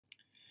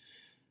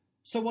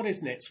So what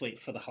is NetSuite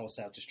for the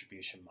wholesale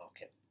distribution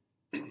market?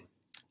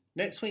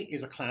 NetSuite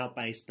is a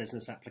cloud-based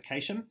business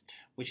application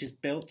which is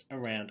built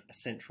around a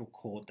central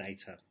core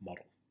data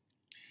model.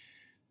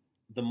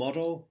 The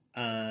model,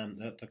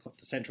 the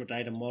central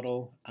data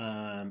model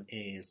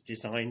is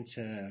designed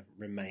to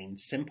remain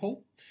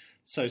simple.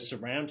 So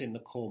surrounding the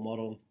core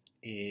model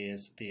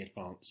is the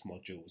advanced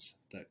modules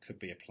that could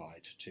be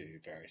applied to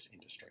various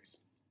industries.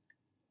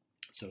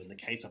 So in the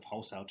case of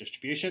wholesale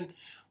distribution,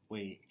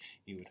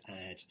 you would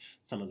add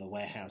some of the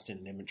warehousing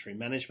and inventory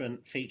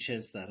management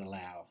features that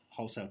allow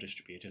wholesale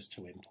distributors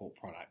to import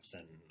products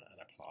and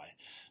apply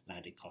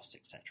landed costs,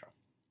 etc.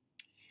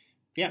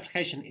 The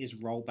application is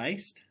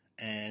role-based,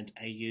 and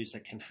a user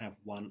can have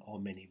one or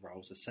many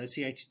roles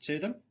associated to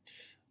them.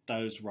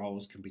 Those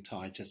roles can be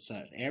tied to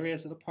certain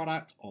areas of the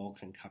product or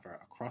can cover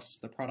across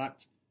the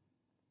product.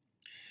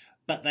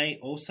 But they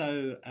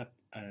also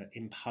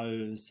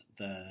impose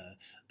the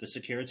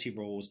security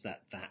rules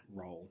that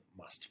role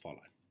must follow.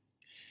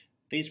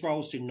 These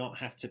roles do not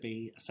have to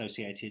be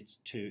associated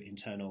to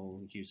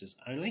internal users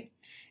only.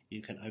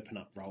 You can open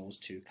up roles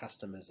to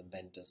customers and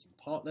vendors and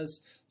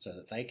partners so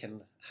that they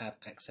can have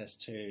access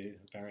to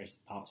various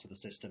parts of the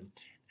system,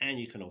 and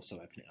you can also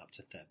open it up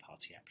to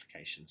third-party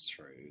applications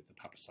through the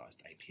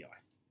publicized API.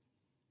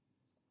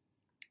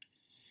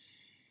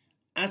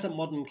 As a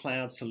modern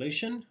cloud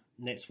solution,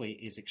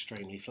 NetSuite is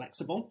extremely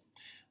flexible,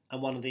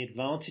 and one of the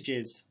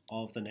advantages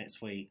of the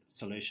NetSuite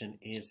solution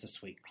is the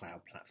Suite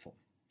Cloud platform.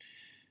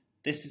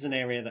 This is an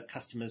area that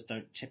customers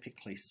don't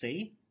typically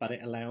see, but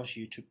it allows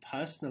you to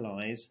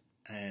personalize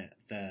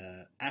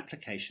the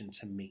application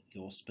to meet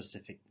your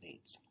specific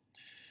needs.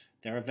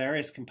 There are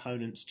various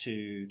components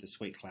to the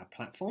Suite Cloud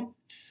platform,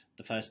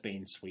 the first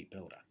being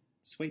SuiteBuilder.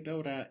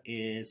 SuiteBuilder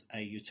is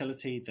a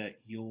utility that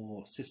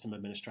your system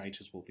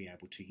administrators will be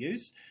able to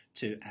use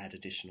to add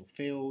additional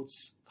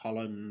fields,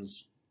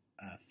 columns,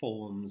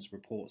 forms,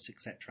 reports,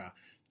 etc.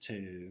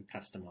 to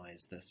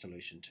customize the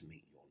solution to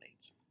meet your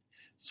needs.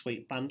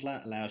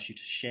 SuiteBuilder allows you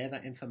to share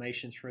that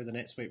information through the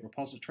NetSuite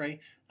repository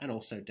and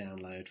also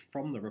download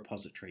from the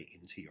repository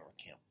into your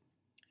account.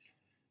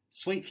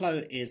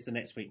 SuiteFlow is the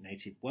NetSuite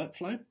native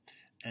workflow,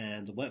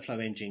 and the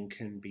workflow engine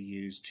can be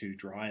used to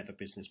drive a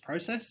business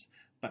process,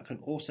 but can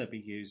also be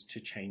used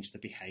to change the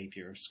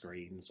behavior of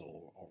screens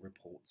or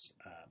reports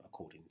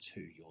according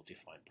to your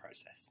defined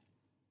process.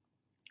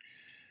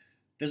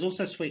 There's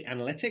also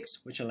SuiteAnalytics,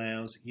 which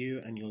allows you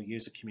and your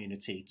user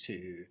community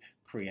to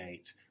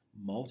create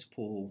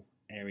multiple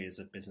areas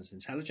of business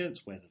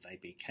intelligence, whether they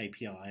be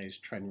KPIs,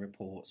 trend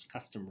reports,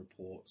 custom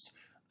reports,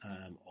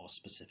 or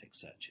specific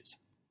searches.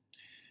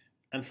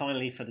 And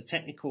finally, for the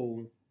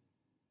technical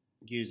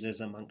users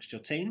amongst your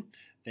team,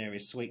 there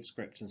is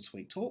SuiteScript and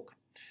SuiteTalk.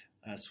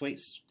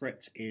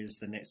 SuiteScript is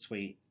the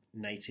NetSuite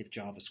native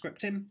Java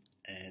scripting,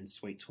 and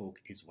SuiteTalk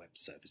is web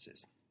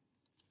services.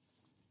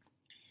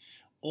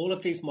 All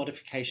of these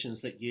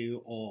modifications that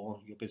you or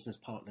your business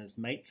partners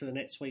make to the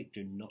NetSuite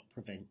do not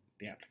prevent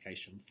the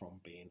application from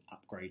being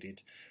upgraded,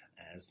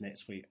 as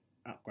NetSuite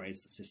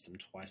upgrades the system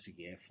twice a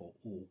year for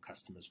all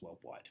customers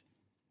worldwide.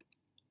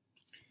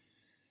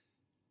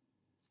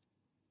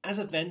 As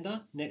a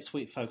vendor,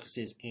 NetSuite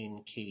focuses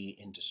in key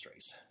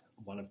industries.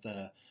 One of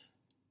the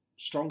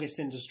strongest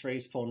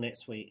industries for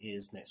NetSuite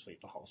is NetSuite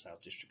for wholesale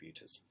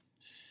distributors.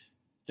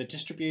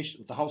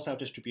 The wholesale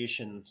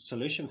distribution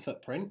solution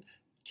footprint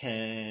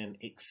can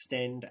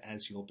extend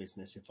as your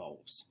business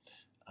evolves.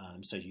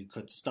 So you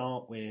could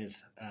start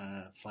with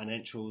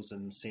financials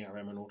and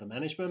CRM and order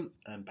management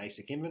and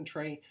basic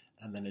inventory,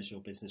 and then as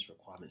your business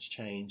requirements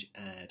change,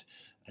 add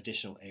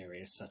additional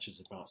areas such as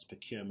advanced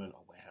procurement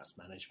or warehouse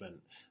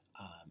management,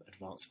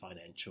 advanced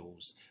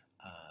financials,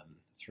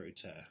 through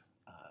to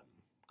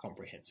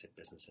comprehensive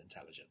business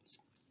intelligence.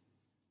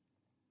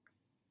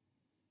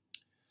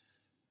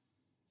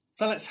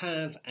 So let's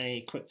have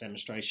a quick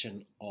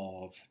demonstration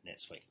of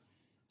NetSuite.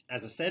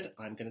 As I said,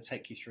 I'm going to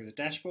take you through the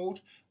dashboard.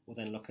 We'll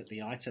then look at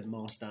the item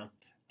master,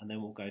 and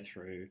then we'll go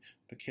through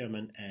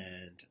procurement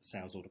and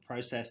sales order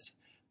process,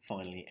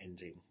 finally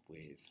ending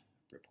with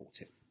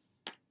reporting.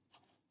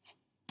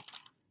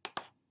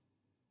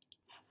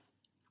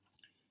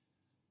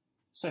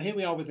 So here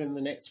we are within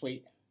the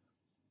NetSuite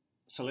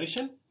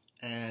solution,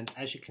 and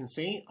as you can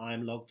see,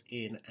 I'm logged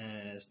in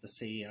as the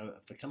CEO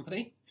of the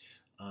company,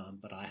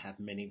 but I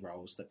have many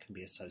roles that can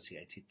be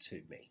associated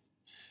to me.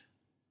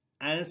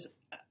 As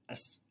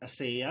a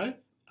CEO,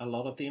 a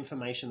lot of the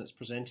information that's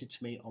presented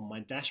to me on my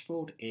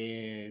dashboard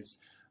is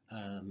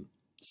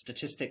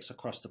statistics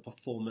across the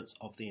performance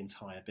of the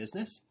entire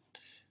business.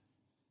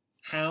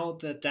 How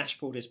the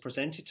dashboard is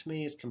presented to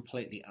me is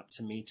completely up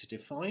to me to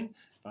define.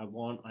 If I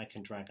want, I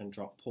can drag and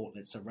drop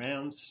portlets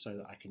around so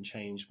that I can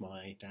change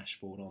my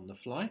dashboard on the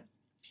fly.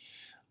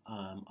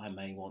 I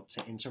may want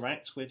to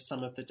interact with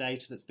some of the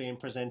data that's being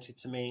presented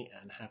to me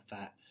and have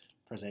that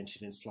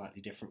presented in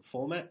slightly different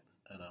format,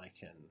 and I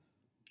can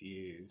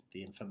view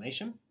the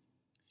information.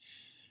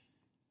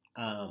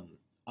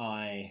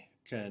 I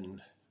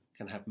can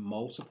have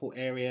multiple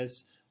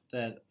areas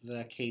that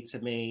are key to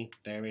me,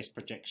 various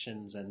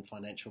projections and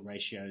financial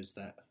ratios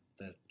that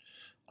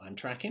I'm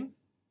tracking.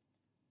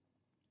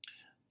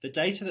 The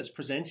data that's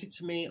presented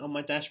to me on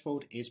my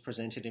dashboard is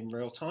presented in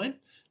real time.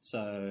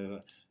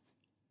 So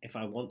if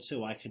I want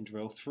to, I can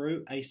drill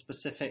through a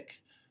specific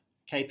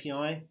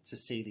KPI to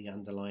see the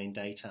underlying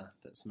data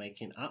that's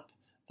making up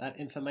that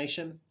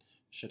information.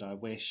 Should I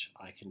wish,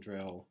 I can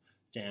drill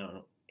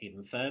down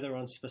even further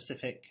on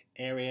specific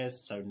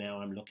areas. So now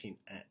I'm looking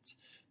at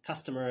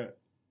customer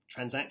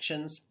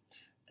transactions,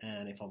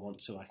 and if I want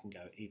to, I can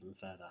go even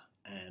further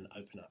and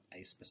open up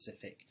a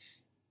specific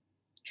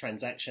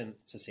transaction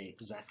to see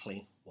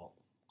exactly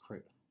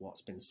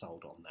what's been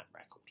sold on that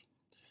record.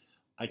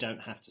 I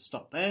don't have to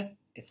stop there.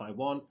 If I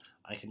want,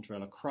 I can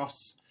drill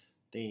across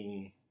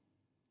the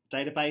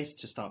database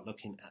to start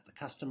looking at the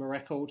customer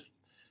record.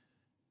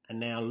 And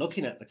now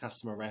looking at the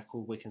customer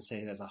record, we can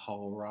see there's a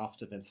whole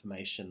raft of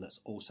information that's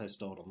also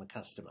stored on the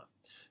customer.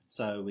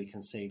 So we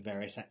can see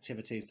various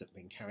activities that have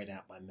been carried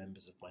out by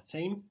members of my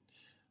team.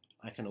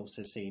 I can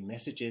also see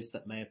messages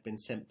that may have been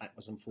sent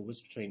backwards and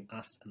forwards between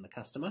us and the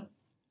customer.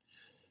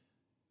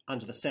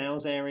 Under the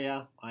sales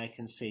area, I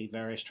can see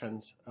various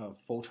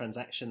full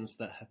transactions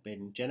that have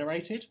been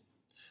generated.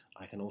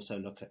 I can also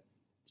look at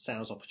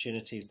sales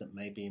opportunities that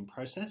may be in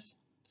process.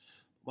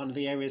 One of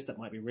the areas that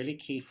might be really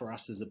key for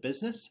us as a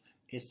business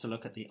is to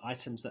look at the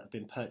items that have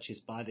been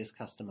purchased by this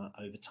customer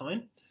over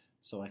time.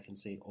 So I can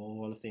see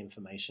all of the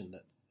information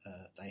that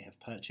they have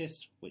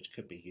purchased, which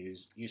could be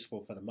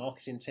useful for the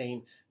marketing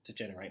team to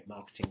generate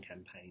marketing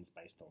campaigns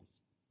based on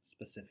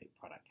specific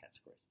product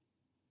categories.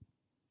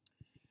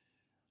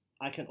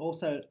 I can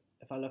also,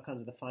 if I look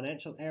under the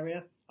financial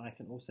area, I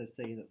can also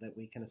see that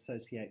we can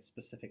associate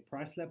specific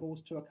price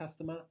levels to a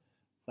customer,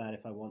 but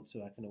if I want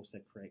to, I can also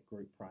create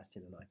group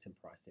pricing and item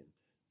pricing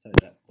so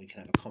that we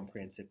can have a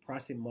comprehensive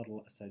pricing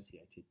model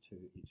associated to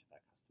each of our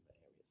customer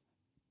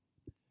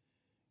areas.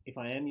 If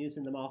I am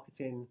using the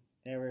marketing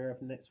area of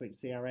NetSuite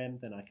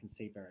CRM, then I can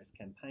see various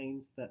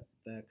campaigns that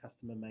the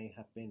customer may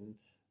have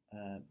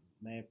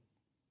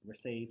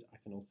received. I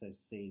can also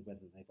see whether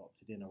they've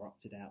opted in or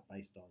opted out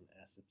based on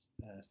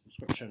our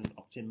subscription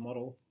opt-in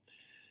model.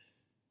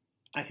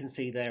 I can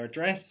see their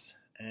address,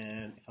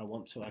 and if I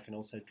want to, I can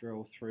also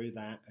drill through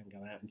that and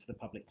go out into the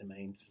public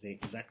domain to see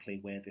exactly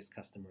where this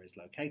customer is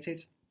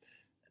located.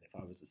 And if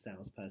I was a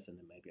salesperson,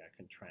 then maybe I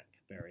can track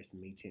various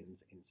meetings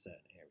in certain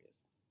areas.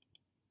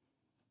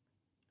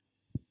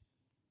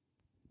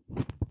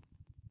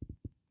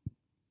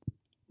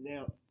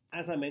 Now,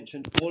 as I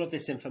mentioned, all of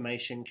this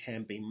information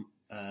can be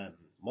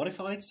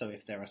modified. So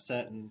if there are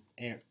certain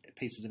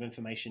pieces of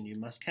information you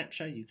must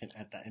capture, you can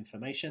add that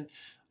information.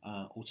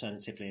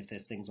 Alternatively, if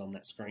there's things on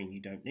that screen you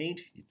don't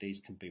need,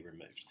 these can be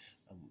removed.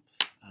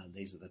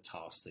 These are the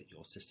tasks that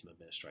your system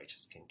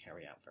administrators can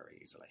carry out very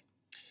easily.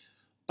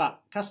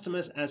 But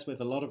customers, as with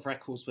a lot of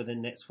records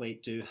within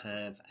NetSuite, do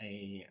have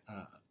a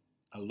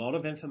lot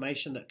of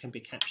information that can be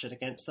captured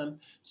against them.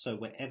 So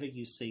wherever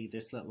you see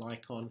this little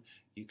icon,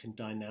 you can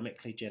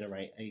dynamically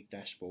generate a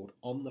dashboard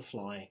on the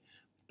fly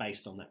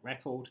based on that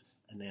record.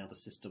 And now the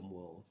system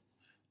will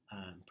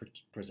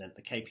present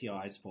the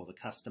KPIs for the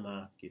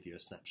customer, give you a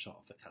snapshot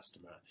of the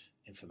customer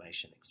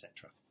information,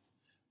 etc.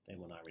 Then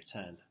when I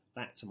return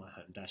back to my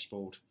home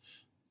dashboard,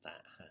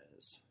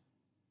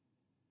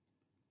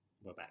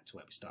 we're back to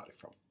where we started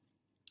from.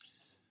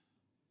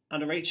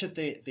 Under each of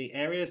the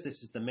areas,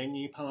 this is the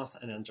menu path,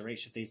 and under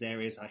each of these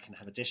areas I can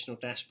have additional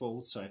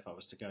dashboards. So if I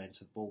was to go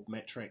into the board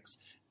metrics,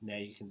 now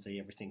you can see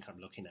everything I'm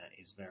looking at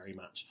is very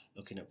much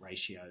looking at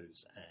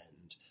ratios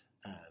and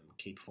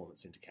key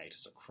performance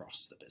indicators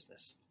across the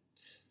business.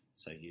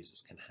 So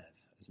users can have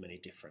as many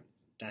different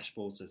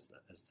dashboards as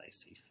they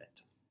see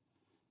fit.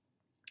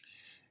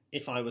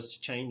 If I was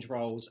to change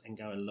roles and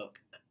go and look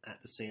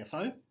at the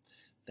CFO,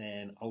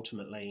 then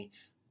ultimately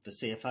the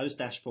CFO's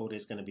dashboard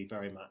is going to be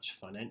very much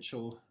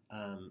financial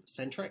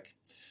centric.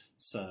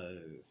 So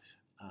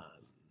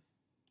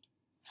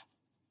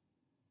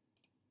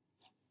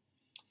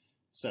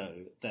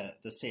the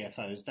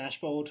CFO's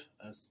dashboard,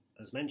 as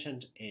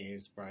mentioned,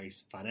 is very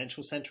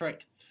financial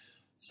centric.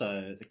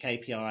 So the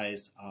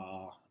KPIs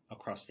are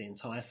across the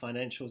entire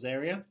financials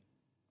area.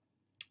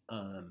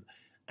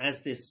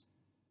 As this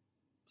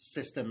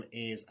system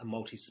is a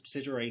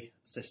multi-subsidiary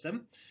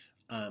system,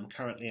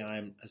 currently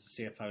I'm, as a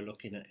CFO,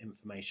 looking at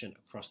information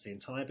across the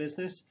entire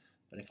business.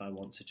 But if I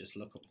want to just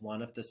look at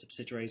one of the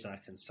subsidiaries, I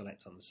can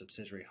select on the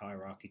subsidiary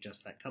hierarchy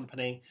just that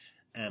company,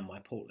 and my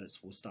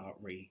portlets will start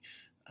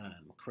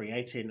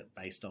creating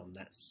based on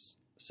that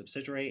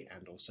subsidiary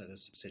and also the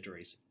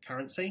subsidiary's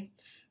currency.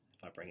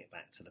 If I bring it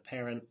back to the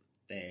parent,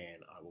 then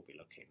I will be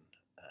looking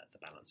at the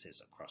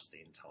balances across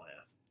the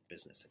entire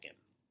business again.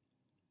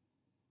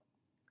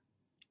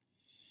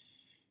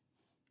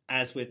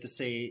 As with the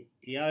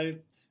CEO,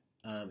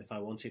 if I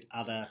wanted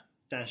other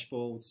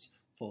dashboards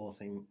for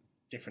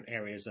different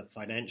areas of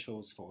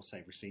financials, for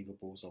say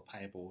receivables or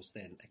payables,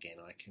 then again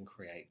I can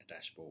create a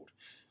dashboard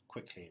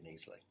quickly and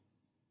easily.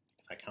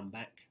 If I come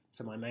back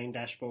to my main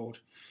dashboard,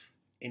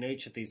 in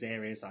each of these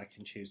areas I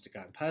can choose to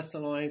go and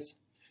personalize,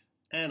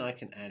 and I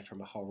can add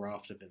from a whole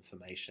raft of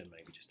information,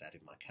 maybe just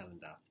adding my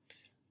calendar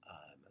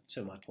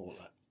to my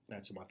portlet,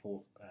 to my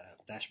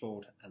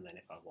dashboard, and then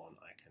if I want,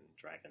 I can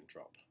drag and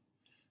drop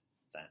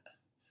that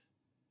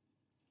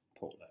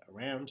portlet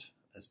around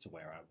as to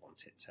where I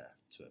want it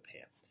to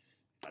appear.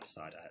 If I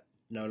decide I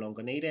no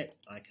longer need it,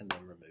 I can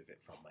then remove it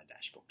from my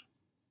dashboard.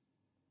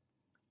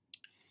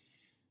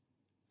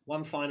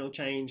 One final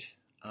change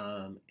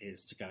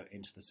is to go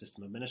into the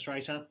system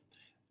administrator.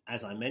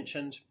 As I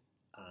mentioned,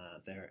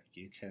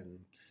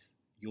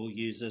 your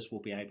users will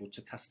be able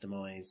to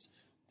customize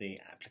the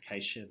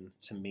application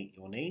to meet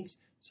your needs.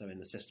 So in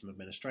the system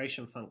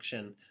administration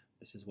function,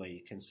 this is where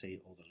you can see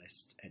all the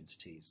list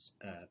entities,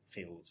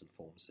 fields and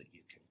forms that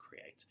you can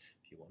create.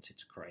 If you wanted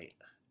to create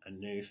a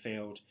new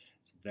field,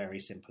 it's very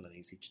simple and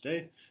easy to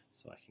do.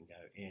 So I can go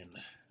in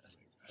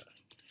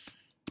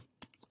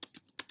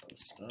and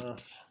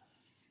staff,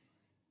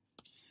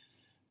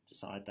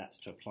 decide that's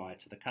to apply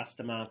to the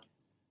customer,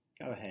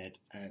 go ahead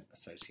and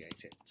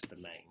associate it to the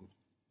main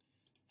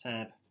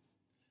tab,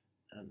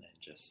 and then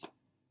just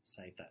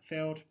save that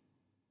field.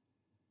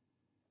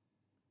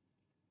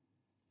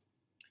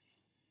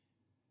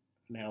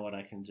 Now what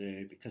I can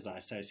do, because I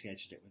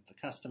associated it with the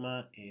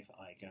customer, if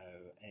I go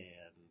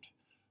and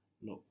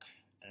look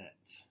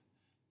at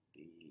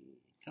the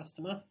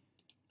customer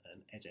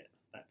and edit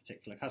that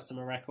particular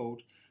customer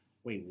record,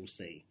 we will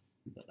see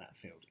that that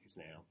field is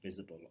now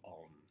visible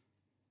on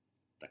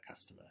the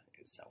customer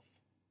itself.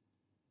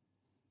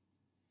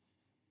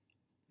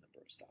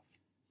 Number of staff.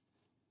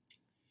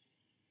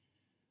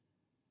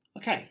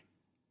 Okay,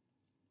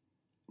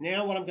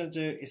 now what I'm going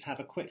to do is have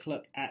a quick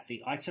look at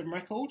the item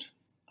record.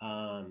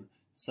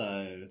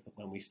 So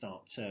when we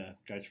start to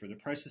go through the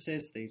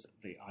processes,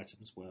 the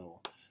items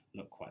will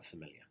look quite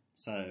familiar.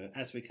 So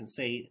as we can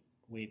see,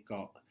 we've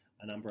got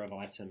a number of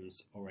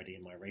items already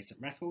in my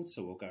recent records.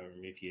 So we'll go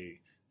and review,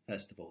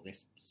 first of all,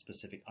 this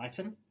specific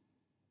item.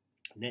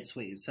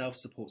 NetSuite itself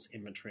supports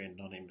inventory and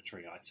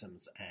non-inventory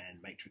items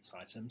and matrix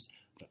items,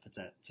 but for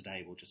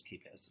today we'll just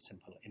keep it as a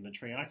simple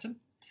inventory item.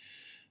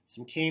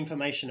 Some key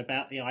information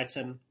about the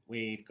item.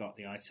 We've got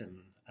the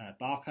item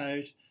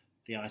barcode.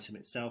 The item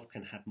itself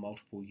can have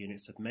multiple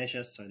units of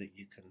measure so that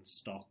you can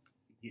stock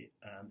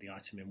the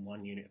item in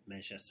one unit of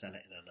measure, sell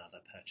it in another,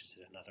 purchase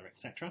it in another,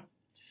 etc.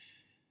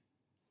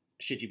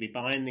 Should you be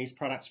buying these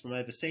products from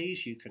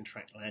overseas, you can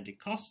track landed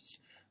costs.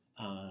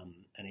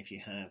 And if you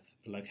have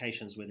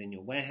locations within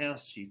your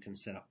warehouse, you can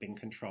set up bin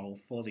control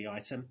for the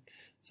item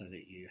so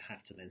that you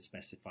have to then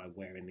specify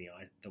where in the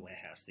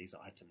warehouse these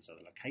items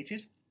are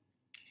located.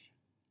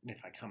 And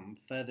if I come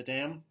further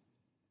down,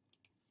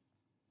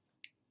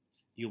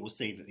 you will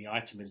see that the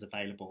item is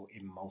available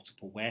in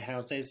multiple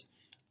warehouses,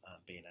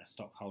 being a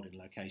stock holding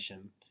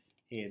location.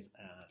 Here's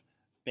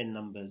bin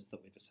numbers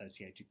that we've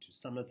associated to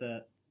some of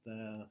the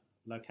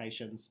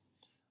locations,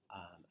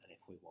 and if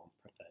we want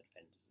preferred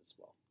vendors as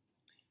well.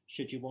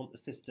 Should you want the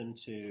system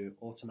to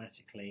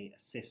automatically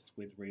assist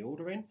with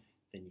reordering,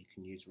 then you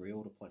can use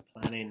reorder point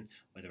planning,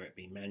 whether it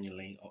be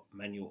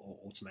manual or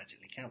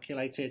automatically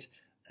calculated,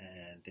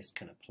 and this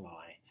can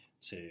apply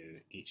to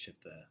each of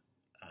the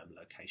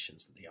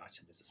locations that the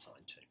item is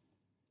assigned to.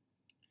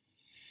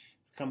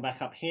 Come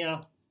back up here.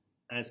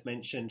 As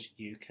mentioned,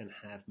 you can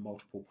have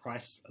multiple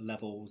price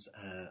levels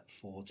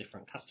for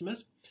different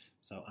customers.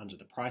 So under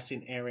the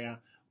pricing area,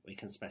 we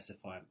can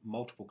specify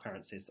multiple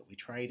currencies that we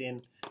trade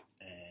in,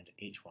 and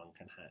each one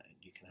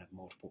you can have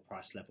multiple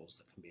price levels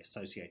that can be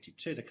associated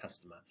to the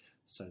customer,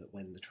 so that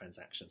when the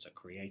transactions are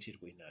created,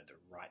 we know the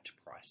right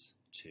price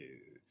to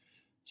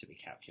be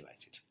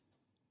calculated.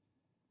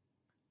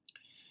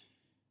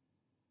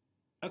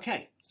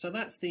 Okay, so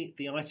that's the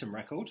item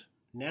record.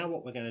 Now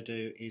what we're going to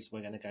do is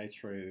we're going to go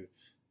through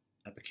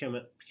a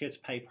procure to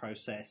pay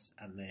process,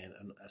 and then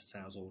a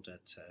sales order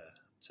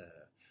to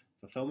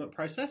fulfillment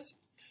process.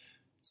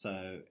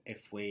 So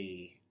if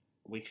we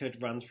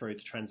could run through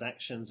the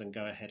transactions and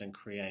go ahead and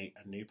create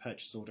a new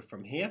purchase order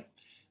from here,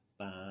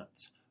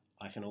 but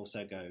I can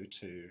also go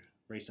to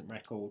recent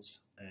records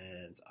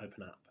and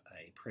open up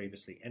a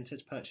previously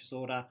entered purchase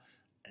order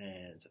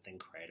and then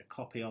create a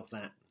copy of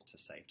that to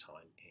save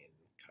time in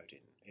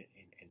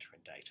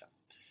entering data.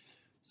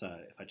 So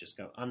if I just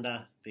go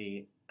under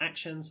the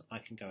actions, I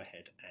can go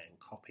ahead and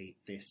copy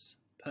this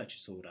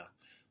purchase order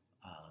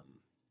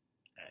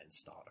and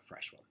start a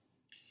fresh one.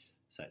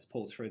 So it's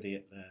pulled through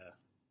the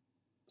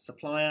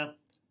supplier,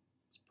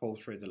 it's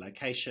pulled through the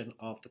location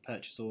of the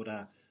purchase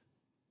order.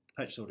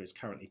 The purchase order is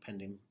currently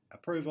pending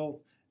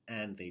approval,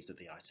 and these are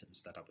the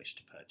items that I wish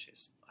to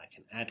purchase. I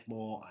can add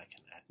more, I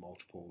can add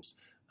multiples,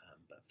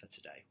 but for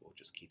today we'll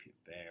just keep it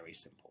very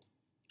simple.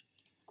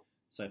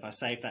 So if I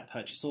save that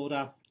purchase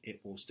order,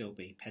 it will still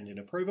be pending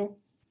approval,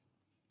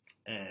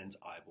 and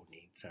I will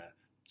need to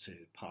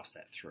pass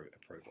that through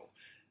approval.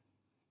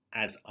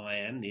 As I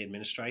am the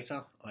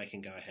administrator, I can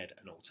go ahead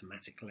and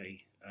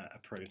automatically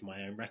approve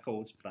my own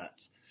records,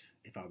 but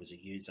if I was a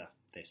user,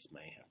 this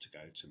may have to go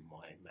to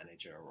my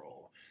manager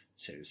or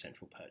to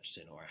central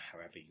purchasing, or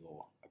however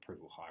your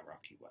approval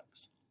hierarchy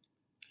works.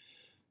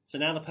 So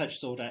now the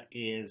purchase order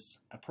is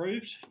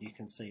approved. You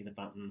can see the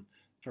button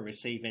for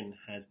receiving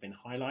has been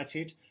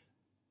highlighted.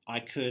 I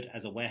could,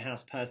 as a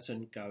warehouse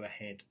person, go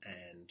ahead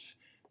and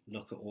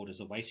look at orders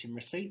awaiting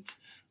receipt,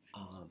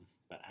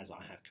 but as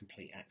I have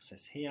complete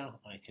access here,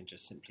 I can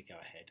just simply go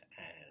ahead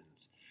and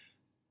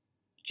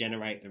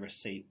generate the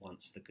receipt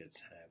once the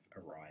goods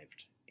have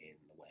arrived in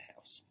the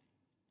warehouse.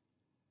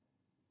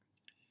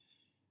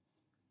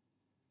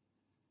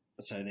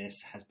 So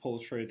this has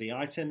pulled through the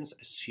items,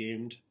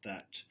 assumed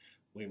that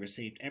we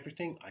received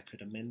everything. I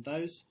could amend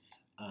those.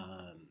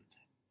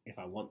 If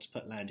I want to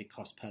put landed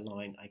cost per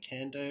line, I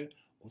can do.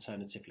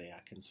 Alternatively,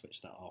 I can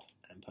switch that off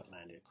and put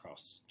landed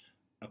across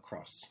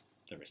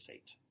the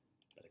receipt.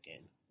 But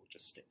again, we'll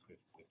just stick with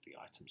the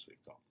items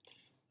we've got.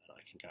 And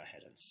I can go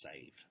ahead and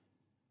save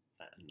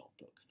that and not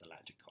book the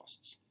landed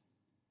costs.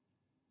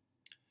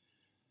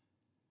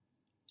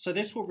 So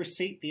this will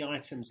receipt the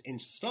items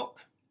into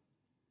stock.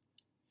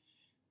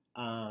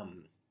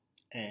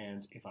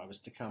 And if I was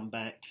to come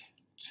back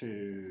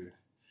to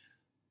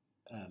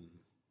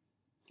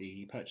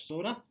the purchase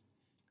order,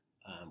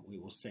 we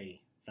will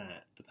see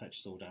that the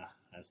purchase order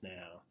has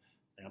now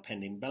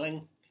pending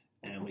billing,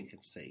 and we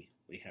can see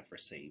we have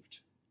received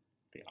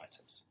the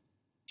items.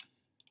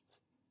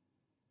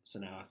 So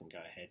now I can go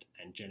ahead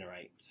and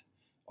generate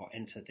or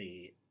enter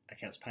the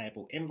accounts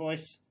payable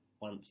invoice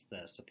once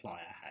the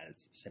supplier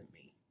has sent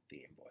me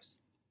the invoice.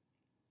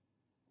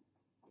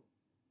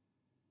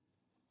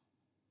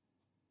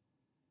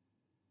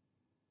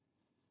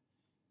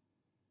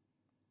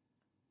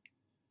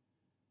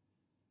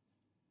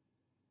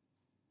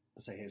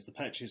 So here's the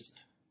purchase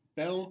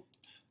bill.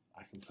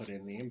 I can put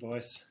in the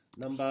invoice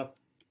number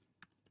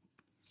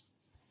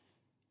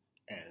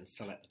and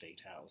select the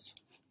details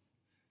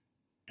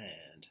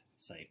and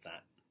save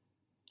that,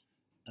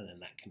 and then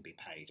that can be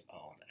paid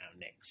on our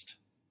next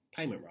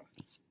payment run.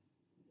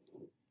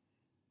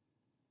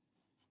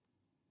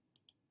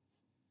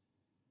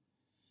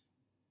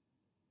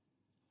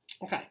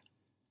 Okay,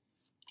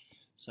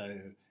 so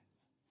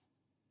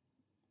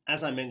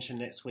as I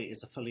mentioned, NetSuite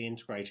is a fully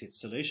integrated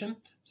solution.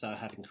 So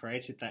having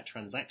created that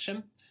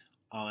transaction,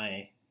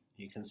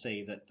 you can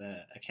see that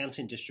the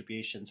accounting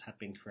distributions have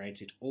been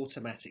created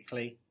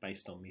automatically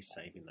based on me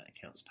saving that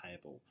accounts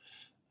payable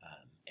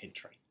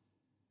entry.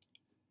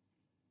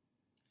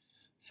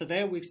 So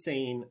there we've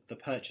seen the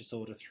purchase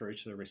order through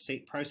to the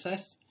receipt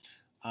process.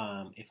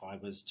 If I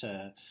was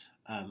to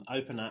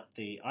open up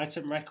the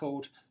item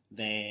record,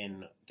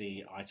 then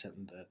the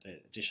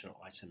additional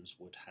items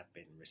would have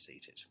been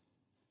receipted.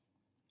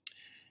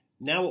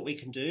 Now what we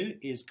can do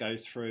is go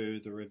through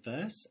the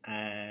reverse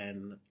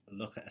and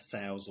look at a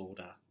sales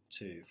order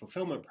to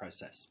fulfillment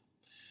process.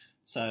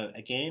 So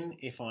again,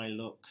 if I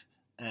look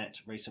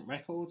at recent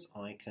records,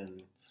 I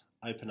can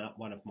open up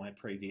one of my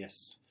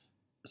previous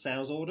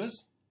sales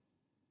orders,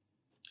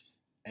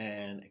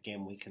 and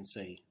again we can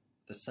see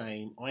the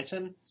same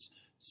items.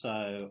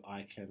 So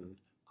I can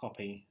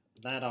copy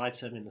that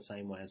item in the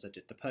same way as I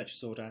did the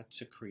purchase order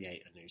to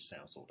create a new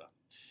sales order.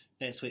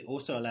 NetSuite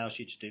also allows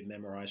you to do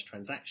memorized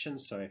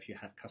transactions, so if you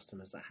have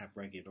customers that have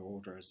regular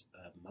orders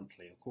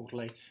monthly or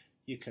quarterly,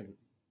 you can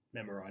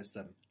memorize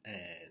them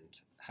and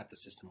have the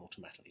system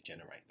automatically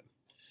generate them.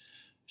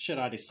 Should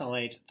I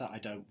decide that I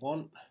don't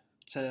want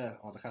to,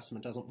 or the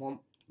customer doesn't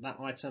want that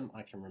item,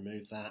 I can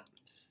remove that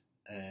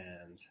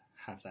and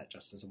have that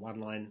just as a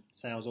one-line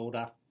sales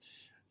order.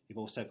 You've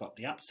also got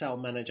the upsell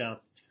manager,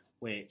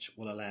 which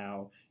will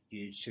allow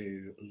you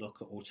to look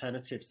at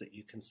alternatives that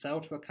you can sell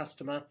to a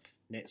customer.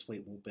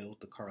 NetSuite will build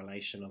the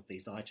correlation of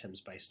these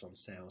items based on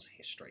sales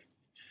history.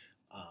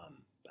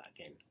 But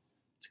again,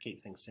 to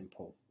keep things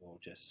simple, we'll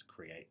just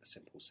create a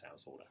simple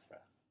sales order for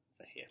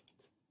here.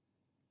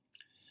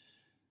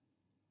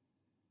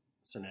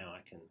 So now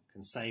I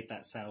can save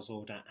that sales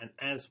order, and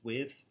as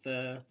with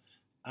the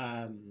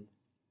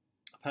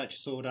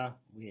purchase order,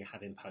 we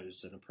have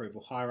imposed an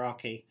approval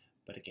hierarchy,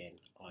 but again,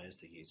 I as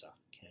the user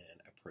can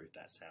approve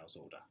that sales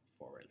order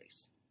for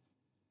release.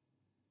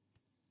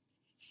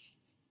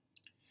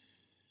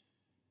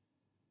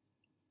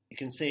 You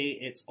can see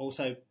it's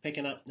also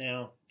picking up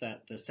now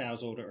that the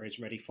sales order is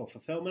ready for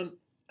fulfillment,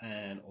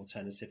 and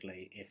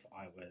alternatively, if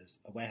I was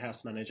a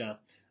warehouse manager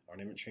or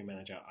an inventory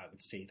manager, I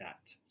would see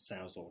that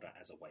sales order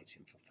as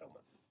awaiting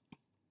fulfillment.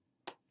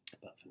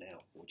 But for now,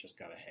 we'll just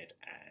go ahead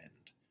and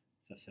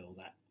fulfill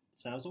that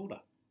sales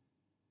order.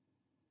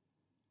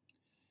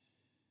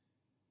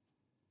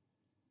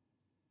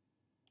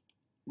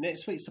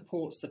 NetSuite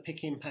supports the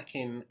picking,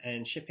 packing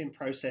and shipping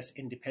process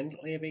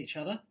independently of each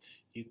other.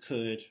 You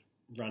could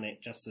run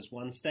it just as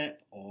one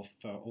step, or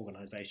for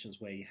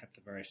organizations where you have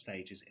the various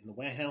stages in the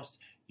warehouse,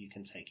 you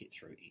can take it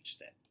through each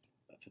step.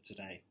 But for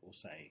today, we'll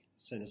say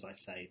as soon as I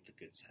save, the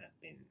goods have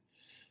been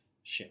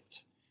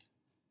shipped.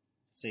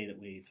 See that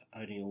we've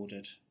only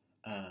ordered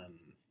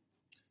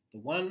the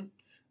one,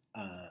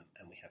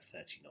 and we have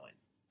 39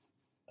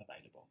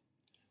 available.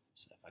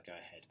 So if I go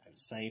ahead and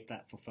save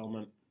that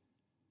fulfillment,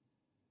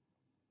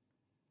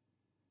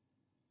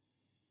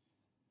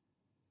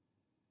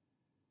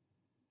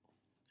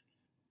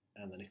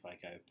 and then if I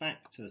go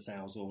back to the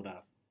sales order,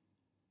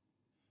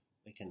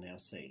 we can now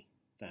see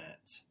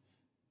that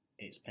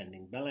it's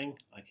pending billing,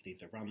 I could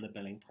either run the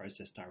billing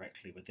process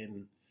directly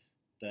within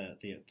the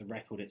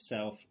record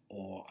itself,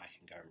 or I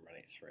can go and run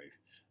it through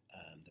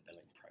the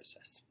billing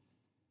process.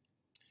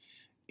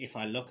 If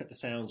I look at the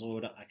sales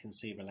order, I can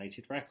see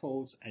related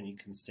records, and you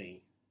can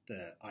see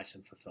the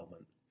item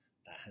fulfillment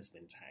that has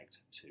been tagged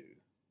to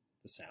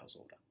the sales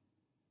order.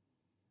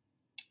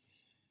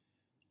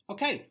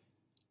 Okay,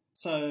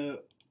 so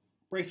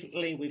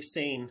briefly we've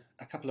seen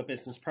a couple of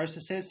business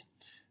processes,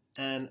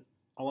 and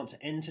I want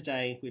to end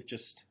today with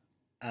just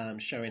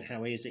showing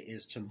how easy it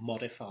is to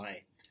modify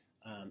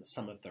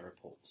some of the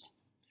reports.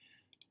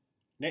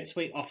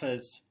 NetSuite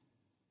offers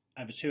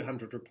over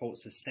 200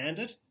 reports as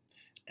standard,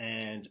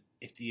 and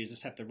if the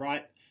users have the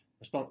right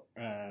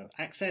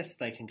access,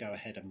 they can go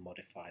ahead and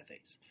modify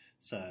these.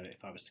 So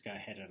if I was to go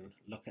ahead and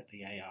look at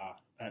the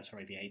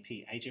the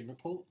AP agent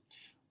report,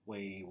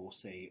 we will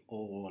see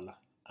all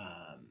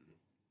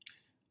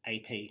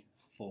AP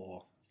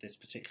for this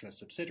particular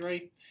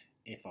subsidiary.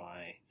 If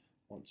I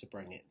want to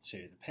bring it to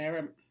the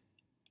parent,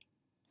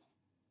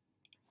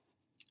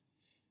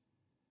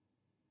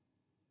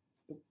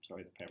 the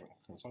parent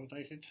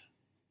consolidated,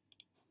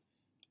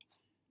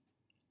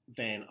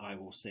 then I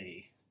will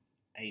see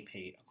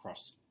AP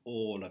across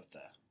all of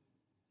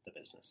the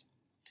business.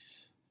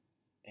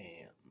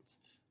 And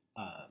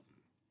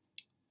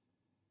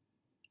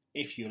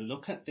if you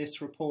look at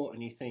this report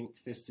and you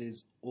think this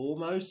is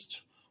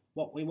almost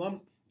what we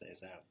want,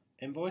 there's our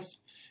invoice,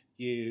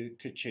 you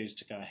could choose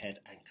to go ahead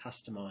and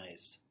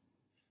customize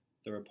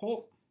the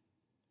report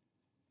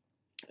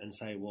and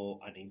say,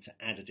 well, I need to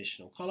add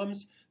additional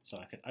columns. So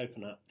I could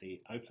open up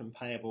the open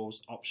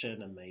payables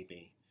option and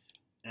maybe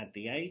add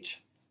the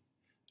age.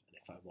 And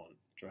if I want,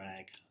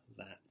 drag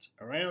that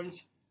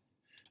around,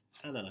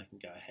 and then I can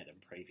go ahead and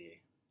preview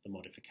the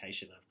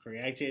modification I've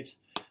created.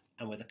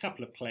 And with a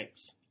couple of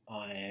clicks,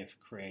 I've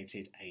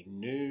created a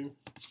new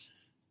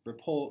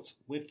report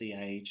with the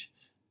age.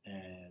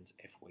 And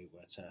if we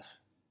were to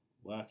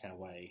work our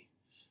way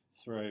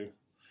through,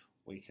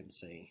 we can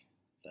see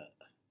that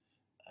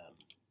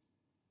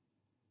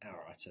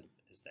our item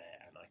is there,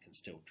 and I can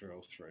still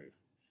drill through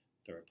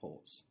the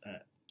reports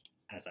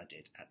as I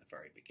did at the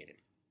very beginning.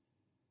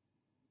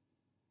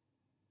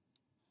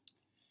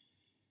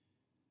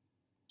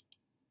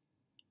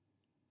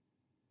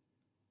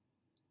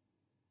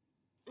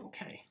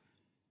 Okay.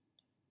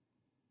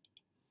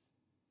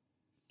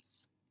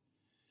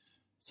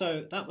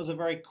 So that was a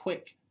very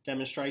quick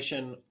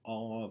demonstration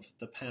of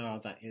the power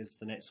that is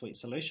the NetSuite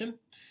solution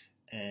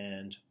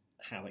and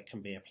how it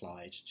can be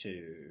applied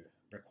to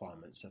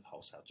requirements of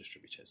wholesale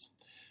distributors.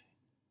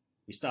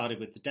 We started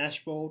with the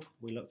dashboard.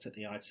 We looked at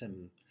the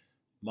item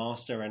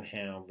master and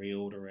how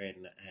reordering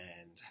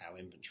and how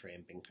inventory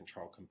and bin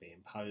control can be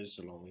imposed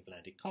along with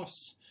landed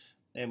costs.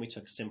 Then we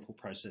took a simple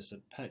process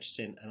of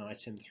purchasing an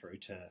item through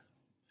to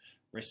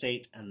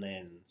receipt and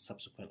then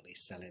subsequently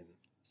selling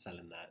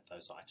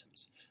those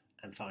items.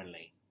 And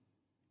finally,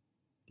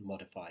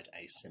 modified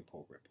a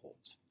simple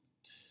report.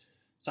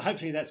 So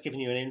hopefully that's given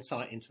you an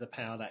insight into the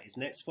power that is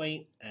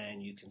NetSuite,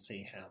 and you can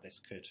see how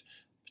this could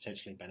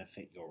potentially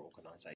benefit your organization.